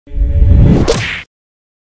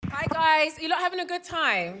guys. You lot having a good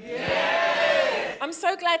time? Yeah. I'm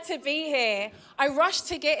so glad to be here. I rushed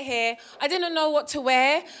to get here. I didn't know what to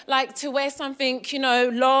wear, like to wear something, you know,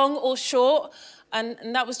 long or short.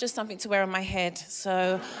 And that was just something to wear on my head.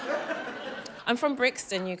 So I'm from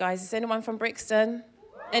Brixton, you guys. Is anyone from Brixton?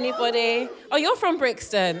 Anybody? Oh, you're from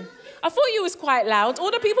Brixton. I thought you was quite loud.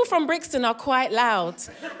 All the people from Brixton are quite loud.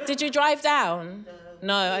 Did you drive down?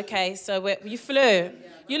 No, okay, so you flew.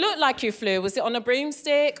 You look like you flew. Was it on a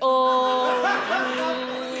broomstick or...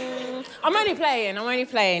 I'm only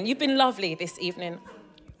playing. You've been lovely this evening.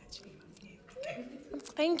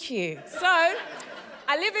 Thank you. So,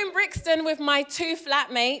 I live in Brixton with my 2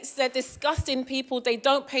 flatmates. They're disgusting people. They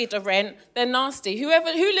don't pay the rent. They're nasty. Who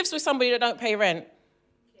lives with somebody that don't pay rent?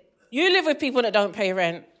 You live with people that don't pay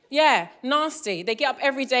rent. Yeah, nasty. They get up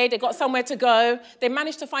every day, they got somewhere to go, they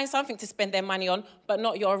manage to find something to spend their money on, but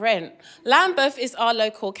not your rent. Lambeth is our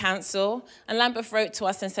local council, and Lambeth wrote to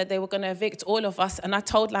us and said they were going to evict all of us, and I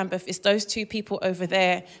told Lambeth, it's those 2 people over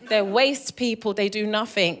there. They're waste people, they do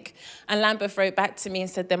nothing. And Lambeth wrote back to me and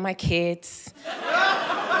said, they're my kids.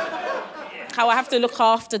 How I have to look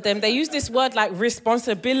after them. They use this word like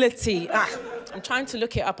responsibility. I'm trying to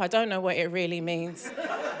look it up, I don't know what it really means.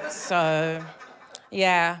 So...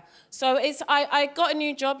 yeah, so I got a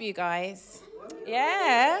new job, you guys.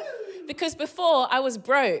 Yeah, because before I was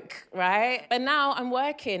broke, right? But now I'm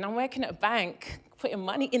working at a bank, putting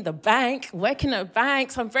money in the bank, working at a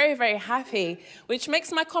bank, so I'm very, very happy, which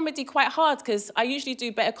makes my comedy quite hard because I usually do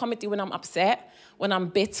better comedy when I'm upset, when I'm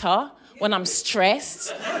bitter, when I'm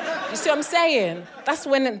stressed. You see what I'm saying? That's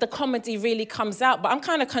when the comedy really comes out, but I'm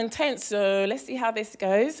kind of content, so let's see how this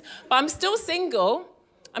goes. But I'm still single.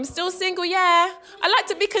 Yeah. I like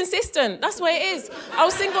to be consistent. That's what it is. I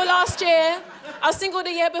was single last year. I was single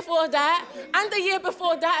the year before that. And the year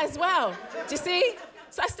before that as well. Do you see?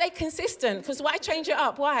 So I stay consistent. Because why change it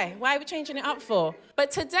up? Why? Why are we changing it up for? But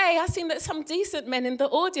today, I seen that some decent men in the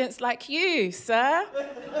audience like you, sir.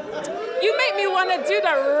 You make me want to do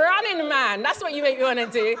the running man. That's what you make me want to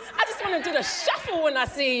do. I just want to do the shuffle when I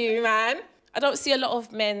see you, man. I don't see a lot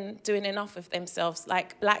of men doing enough of themselves,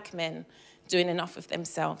 like black men doing enough of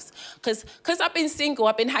themselves. Because I've been single,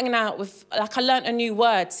 I've been hanging out with, like I learned a new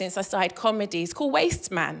word since I started comedy. It's called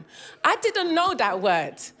Wasteman. I didn't know that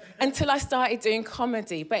word until I started doing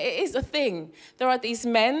comedy, but it is a thing. There are these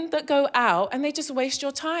men that go out and they just waste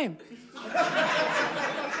your time.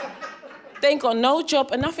 They ain't got no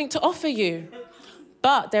job and nothing to offer you,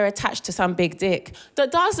 but they're attached to some big dick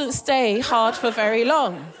that doesn't stay hard for very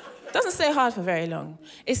long. Doesn't stay hard for very long.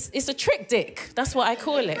 It's a trick dick. That's what I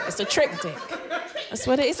call it. It's a trick dick. That's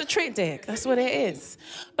what it is, a trick dick. That's what it is.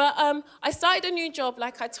 But I started a new job,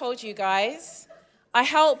 like I told you guys. I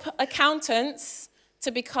help accountants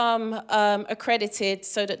to become accredited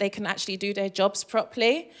so that they can actually do their jobs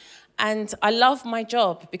properly. And I love my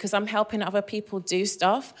job because I'm helping other people do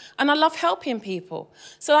stuff. And I love helping people.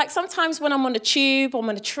 So like sometimes when I'm on the tube, I'm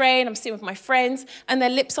on the train, I'm sitting with my friends, and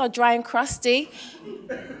their lips are dry and crusty.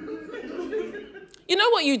 You know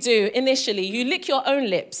what you do initially? You lick your own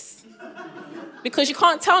lips. Because you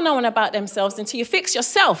can't tell no one about themselves until you fix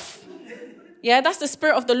yourself. Yeah, that's the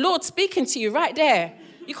Spirit of the Lord speaking to you right there.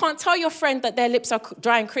 You can't tell your friend that their lips are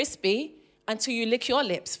dry and crispy until you lick your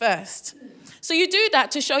lips first. So you do that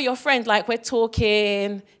to show your friend, like, we're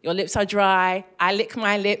talking, your lips are dry, I lick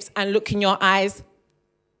my lips and look in your eyes.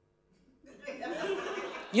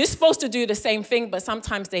 You're supposed to do the same thing, but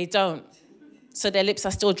sometimes they don't. So their lips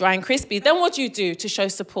are still dry and crispy. Then what do you do to show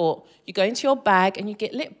support? You go into your bag and you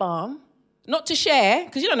get lip balm, not to share,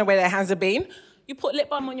 because you don't know where their hands have been. You put lip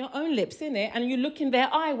balm on your own lips, innit? And you look in their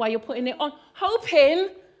eye while you're putting it on, hoping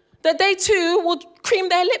that they too will cream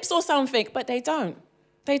their lips or something, but they don't.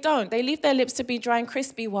 They don't. They leave their lips to be dry and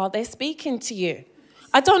crispy while they're speaking to you.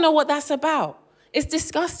 I don't know what that's about. It's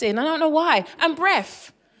disgusting. I don't know why. And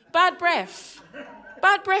breath. Bad breath.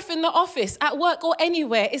 Bad breath in the office, at work or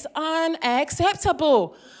anywhere is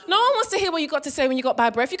unacceptable. No one wants to hear what you got to say when you got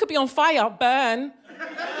bad breath. You could be on fire. Burn.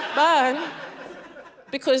 Burn.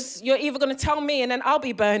 Because you're either going to tell me and then I'll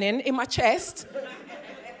be burning in my chest.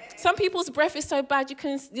 Some people's breath is so bad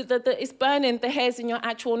it's burning the hairs in your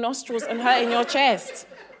actual nostrils and hurting your chest.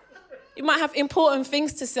 You might have important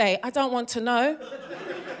things to say. I don't want to know.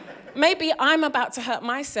 Maybe I'm about to hurt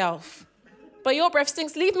myself. But your breath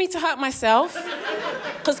stinks. Leave me to hurt myself.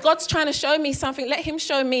 Because God's trying to show me something. Let him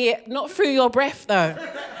show me it, not through your breath, though.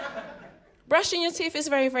 Brushing your teeth is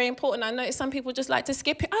very, very important. I notice some people just like to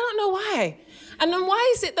skip it. I don't know why. And then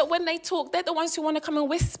why is it that when they talk, they're the ones who want to come and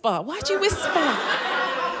whisper? Why do you whisper?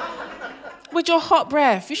 With your hot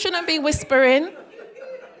breath. You shouldn't be whispering.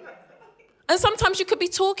 And sometimes you could be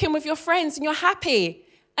talking with your friends and you're happy.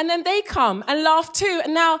 And then they come and laugh too.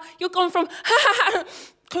 And now you're gone from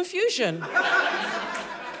confusion.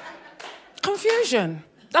 Confusion.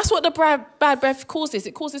 That's what the bad breath causes.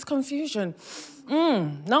 It causes confusion.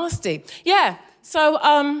 Nasty. Yeah, so,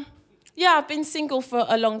 yeah, I've been single for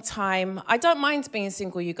a long time. I don't mind being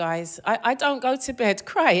single, you guys. I don't go to bed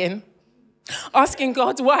crying, asking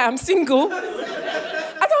God why I'm single.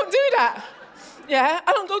 I don't do that. Yeah,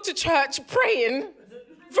 I don't go to church praying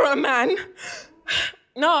for a man.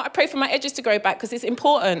 No, I pray for my edges to grow back because it's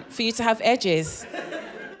important for you to have edges.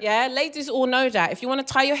 Yeah, ladies all know that. If you want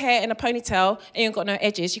to tie your hair in a ponytail and you've got no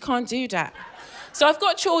edges, you can't do that. So I've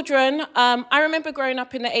got children. I remember growing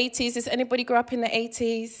up in the 80s. Does anybody grow up in the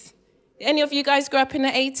 80s? Any of you guys grew up in the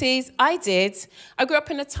 80s? I did. I grew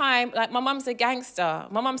up in a time, like my mum's a gangster.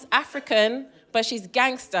 My mum's African, but she's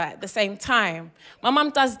gangster at the same time. My mum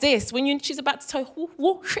does this. When she's about to tell you,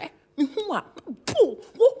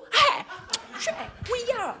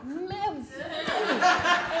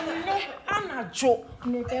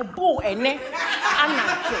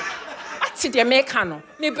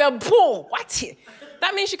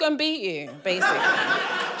 that means she's going to beat you, basically.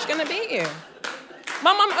 She's going to beat you.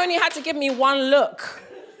 My mum only had to give me one look.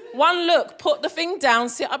 One look, put the thing down,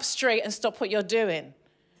 sit up straight and stop what you're doing.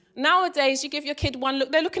 Nowadays, you give your kid one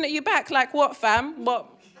look, they're looking at you back like, what, fam? What,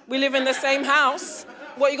 we live in the same house?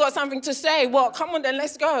 What, you got something to say? What, come on then,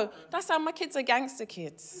 let's go. That's how my kids are gangster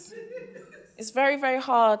kids. It's very, very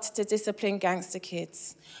hard to discipline gangster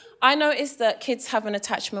kids. I noticed that kids have an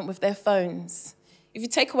attachment with their phones. If you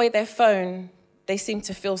take away their phone, they seem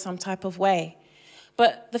to feel some type of way.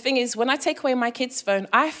 But the thing is, when I take away my kid's phone,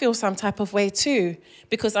 I feel some type of way too,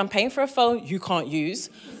 because I'm paying for a phone you can't use.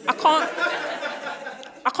 I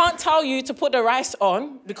can't tell you to put the rice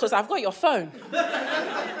on because I've got your phone.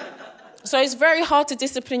 So it's very hard to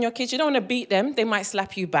discipline your kids. You don't want to beat them. They might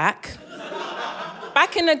slap you back.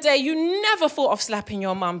 Back in the day, you never thought of slapping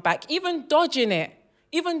your mum back, even dodging it.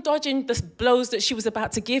 Even dodging the blows that she was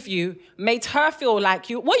about to give you made her feel like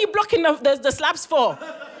you. What are you blocking the slaps for?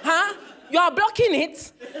 Huh? You are blocking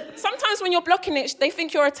it. Sometimes when you're blocking it, they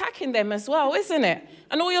think you're attacking them as well, isn't it?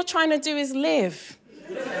 And all you're trying to do is live.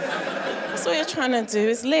 That's all you're trying to do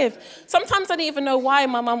is live. Sometimes I didn't even know why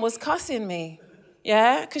my mum was cussing me.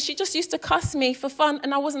 Yeah? Because she just used to cuss me for fun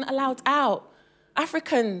and I wasn't allowed out.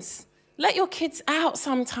 Africans, let your kids out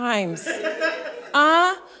sometimes.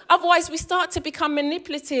 Otherwise, we start to become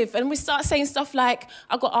manipulative and we start saying stuff like,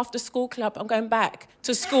 I got after school club, I'm going back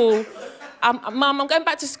to school. Mum, I'm going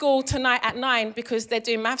back to school tonight at 9 because they're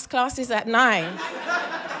doing maths classes at 9.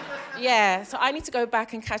 Yeah, so I need to go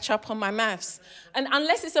back and catch up on my maths. And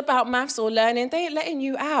unless it's about maths or learning, they ain't letting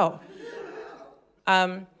you out.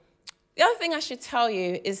 The other thing I should tell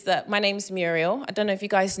you is that my name's Muriel. I don't know if you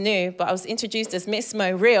guys knew, but I was introduced as Miss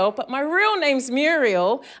Mo Real, but my real name's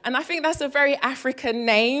Muriel, and I think that's a very African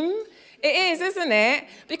name. It is, isn't it?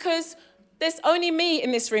 Because there's only me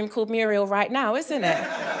in this room called Muriel right now, isn't it?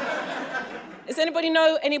 Does anybody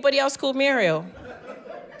know anybody else called Muriel?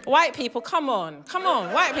 White people, come on,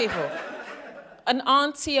 white people. An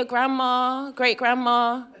auntie, a grandma,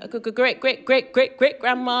 great-grandma, a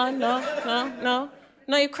great-great-great-great-great-grandma, no.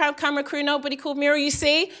 No, your camera crew, nobody called Muriel, you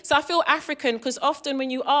see? So I feel African, because often when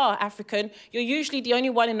you are African, you're usually the only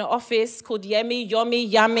one in the office called Yemi,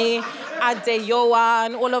 Yomi, Yami, Adeyoa,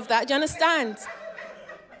 and all of that. Do you understand?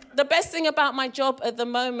 The best thing about my job at the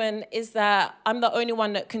moment is that I'm the only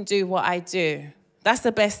one that can do what I do. That's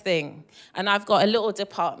the best thing. And I've got a little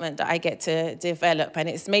department that I get to develop, and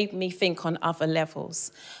it's made me think on other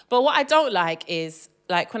levels. But what I don't like is,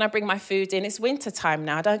 like when I bring my food in, it's winter time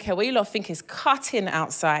now. I don't care what you lot think is cutting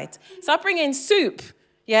outside. So I bring in soup.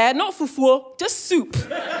 Yeah, not fufu, just soup.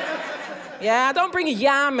 Yeah, I don't bring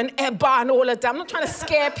yam and eba and all of that. I'm not trying to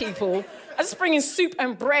scare people. I just bring in soup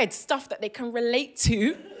and bread, stuff that they can relate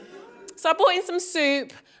to. So I brought in some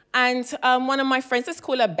soup, and one of my friends, let's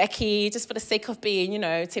call her Becky, just for the sake of being, you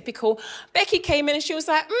know, typical. Becky came in and she was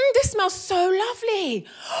like, this smells so lovely.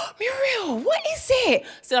 Muriel, what is it?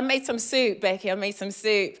 So I made some soup, Becky, I made some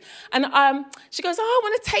soup. And she goes, I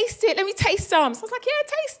want to taste it. Let me taste some. So I was like, yeah,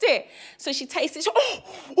 taste it. So she tasted it. She goes,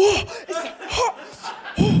 it's hot.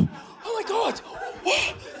 Oh my God.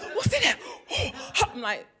 What's in it? I'm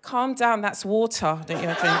like, calm down, that's water that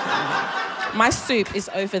you're drinking. My soup is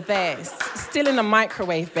over there. It's still in the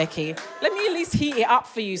microwave, Becky. Let me at least heat it up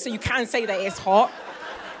for you so you can say that it's hot.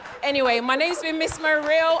 Anyway, my name's been Miss Mo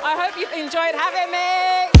Real. I hope you've enjoyed having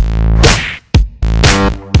me.